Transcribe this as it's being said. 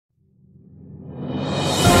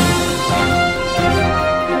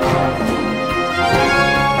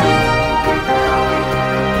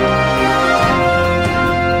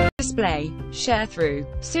Sharethrough.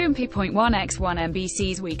 Soompi.1x1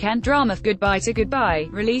 MBC's weekend drama Goodbye to Goodbye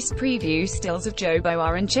released preview stills of Joe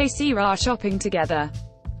and Chae shopping together.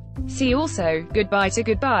 See also, Goodbye to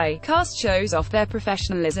Goodbye cast shows off their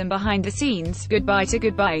professionalism behind the scenes. Goodbye to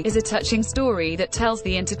Goodbye is a touching story that tells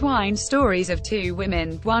the intertwined stories of two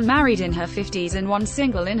women, one married in her 50s and one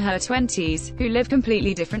single in her 20s, who live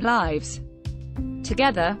completely different lives.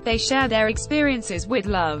 Together, they share their experiences with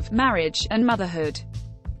love, marriage, and motherhood.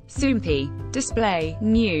 Soompi. Display,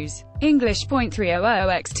 News.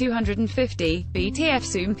 English.300x250, BTF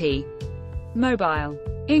Soompi. Mobile.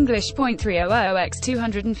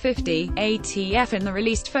 English.300x250, ATF. In the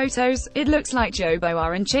released photos, it looks like Joe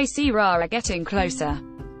and Chae are getting closer.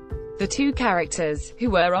 The two characters, who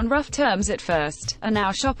were on rough terms at first, are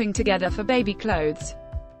now shopping together for baby clothes.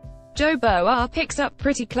 Joe picks up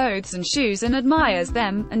pretty clothes and shoes and admires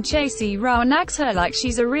them, and Chae nags her like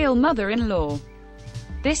she's a real mother-in-law.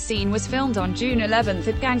 This scene was filmed on June 11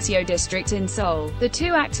 at Gangseo District in Seoul. The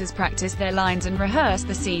two actors practiced their lines and rehearsed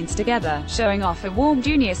the scenes together, showing off a warm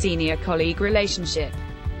junior-senior colleague relationship.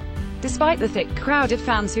 Despite the thick crowd of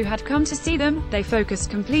fans who had come to see them, they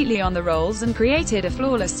focused completely on the roles and created a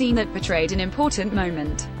flawless scene that portrayed an important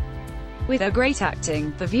moment. With their great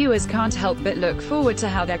acting, the viewers can't help but look forward to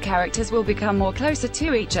how their characters will become more closer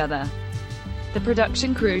to each other. The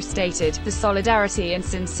production crew stated, the solidarity and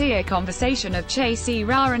sincere conversation of Chae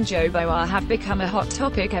and Joe have become a hot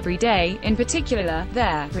topic every day, in particular,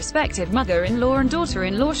 their respective mother-in-law and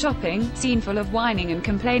daughter-in-law shopping scene full of whining and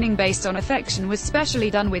complaining based on affection was specially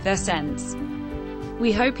done with their sense.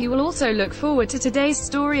 We hope you will also look forward to today's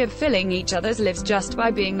story of filling each other's lives just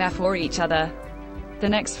by being there for each other. The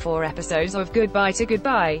next 4 episodes of Goodbye to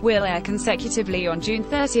Goodbye will air consecutively on June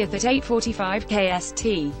 30 at 8:45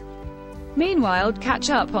 KST. Meanwhile, catch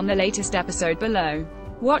up on the latest episode below.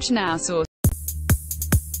 Watch now. Source.